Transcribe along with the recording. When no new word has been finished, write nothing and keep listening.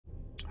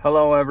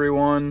Hello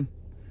everyone,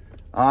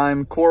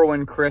 I'm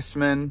Corwin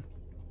Chrisman,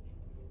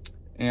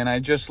 and I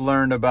just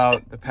learned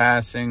about the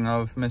passing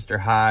of Mr.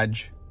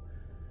 Hodge,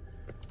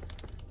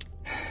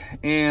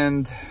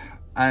 and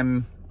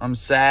I'm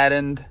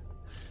saddened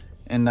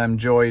and I'm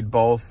joyed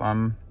both.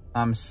 I'm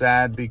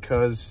sad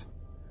because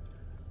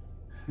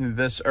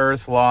this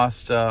earth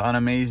lost an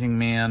amazing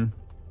man,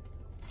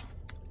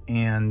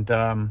 and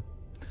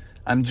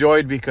I'm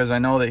joyed because I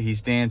know that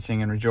he's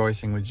dancing and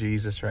rejoicing with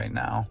Jesus right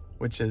now,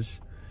 which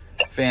is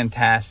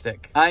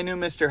fantastic. I knew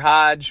Mr.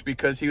 Hodge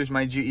because he was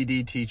my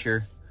GED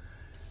teacher.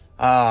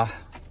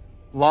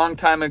 Long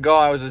time ago,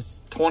 I was a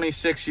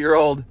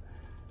 26-year-old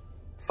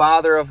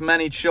father of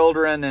many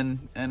children,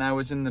 and I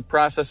was in the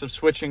process of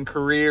switching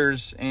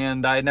careers,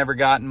 and I had never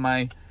gotten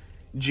my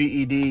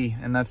GED,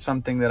 and that's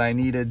something that I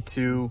needed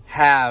to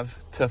have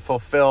to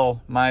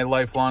fulfill my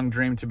lifelong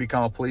dream to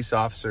become a police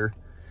officer.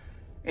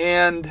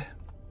 And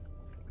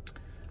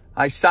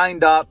I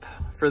signed up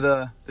for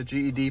the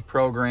GED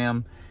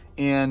program,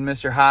 and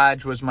Mr.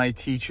 Hodge was my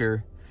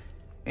teacher.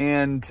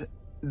 And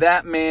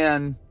that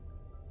man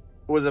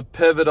was a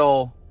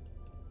pivotal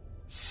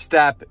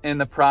step in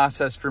the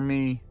process for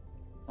me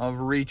of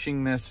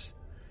reaching this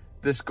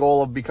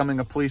goal of becoming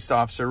a police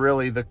officer,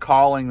 really the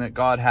calling that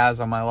God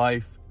has on my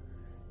life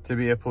to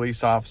be a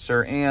police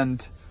officer.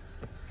 And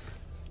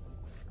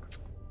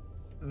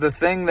the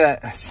thing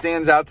that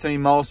stands out to me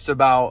most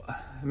about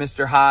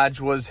Mr. Hodge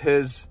was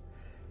his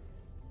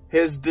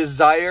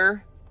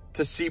desire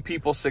to see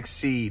people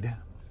succeed.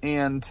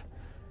 And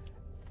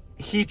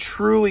he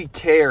truly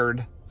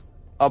cared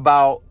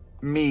about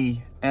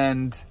me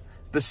and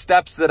the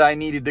steps that I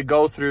needed to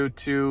go through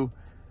to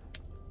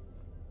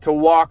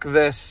walk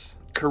this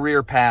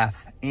career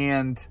path.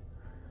 And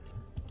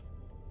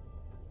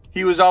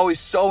he was always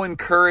so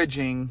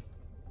encouraging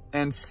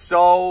and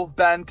so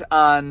bent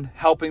on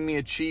helping me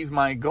achieve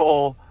my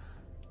goal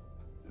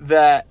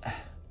that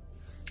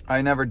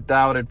I never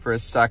doubted for a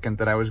second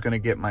that I was going to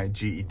get my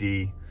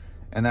GED.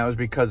 And that was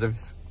because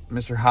of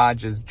Mr.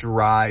 Hodge's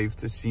drive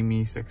to see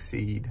me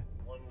succeed.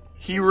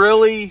 He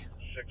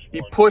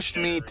pushed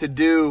me to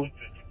do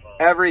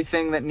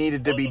everything that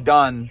needed to be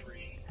done.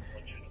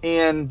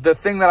 And the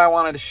thing that I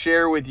wanted to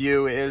share with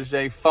you is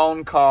a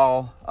phone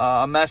call,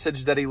 a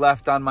message that he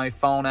left on my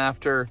phone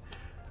after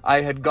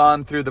I had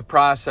gone through the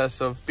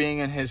process of being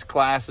in his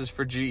classes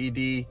for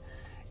GED,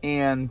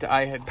 and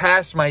I had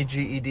passed my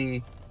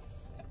GED.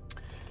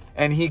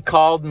 And he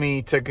called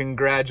me to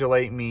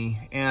congratulate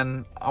me,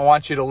 and I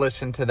want you to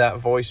listen to that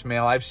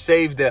voicemail. I've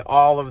saved it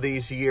all of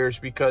these years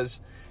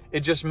because it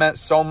just meant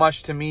so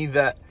much to me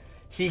that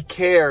he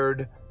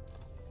cared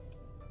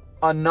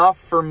enough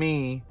for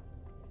me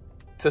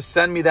to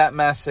send me that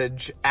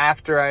message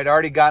after I'd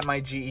already got my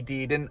GED.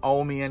 He didn't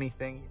owe me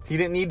anything. He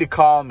didn't need to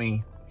call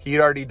me.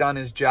 He'd already done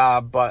his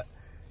job, but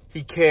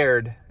he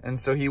cared, and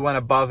so he went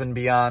above and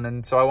beyond.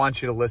 And so I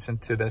want you to listen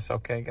to this,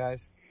 okay,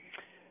 guys?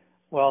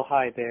 Well,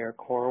 hi there,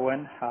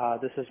 Corwin.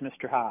 This is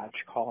Mr. Hodge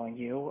calling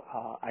you.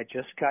 I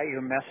just got your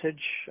message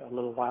a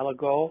little while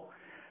ago.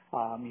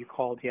 You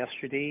called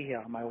yesterday.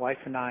 My wife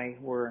and I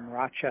were in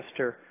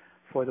Rochester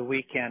for the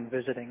weekend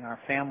visiting our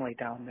family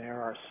down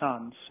there, our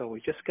sons. So we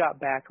just got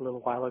back a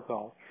little while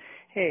ago.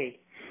 Hey,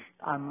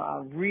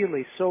 I'm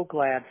really so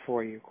glad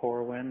for you,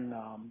 Corwin.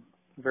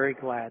 Very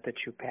glad that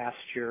you passed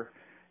your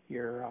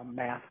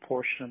math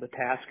portion of the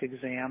task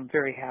exam.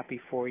 Very happy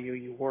for you.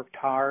 You worked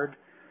hard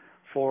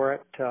for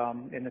it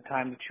in the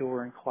time that you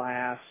were in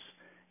class.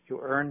 You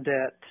earned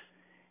it,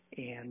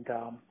 and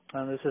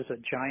this is a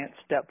giant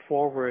step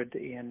forward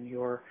in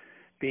your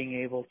being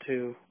able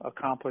to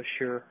accomplish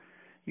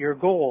your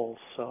goals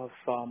of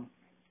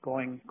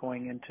going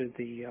into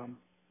the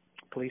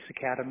police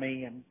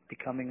academy and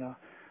becoming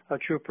a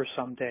trooper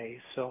someday.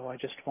 So I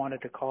just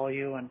wanted to call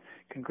you and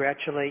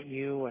congratulate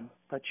you and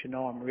let you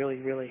know I'm really,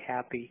 really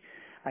happy.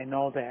 I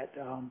know that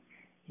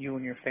you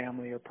and your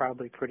family are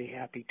probably pretty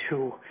happy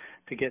too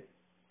to get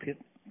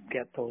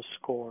those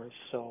scores.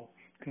 So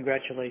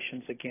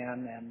congratulations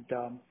again,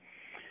 and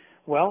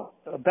well,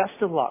 best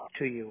of luck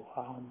to you.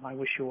 I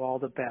wish you all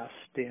the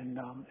best in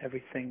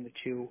everything that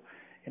you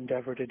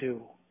endeavor to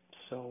do.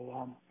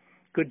 So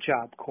good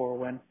job,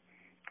 Corwin,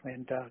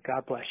 and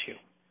God bless you.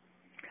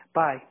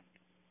 Bye.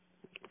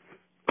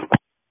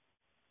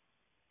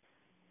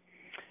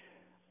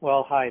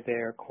 Well, hi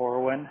there,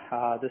 Corwin.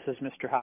 This is Mr. Hodge.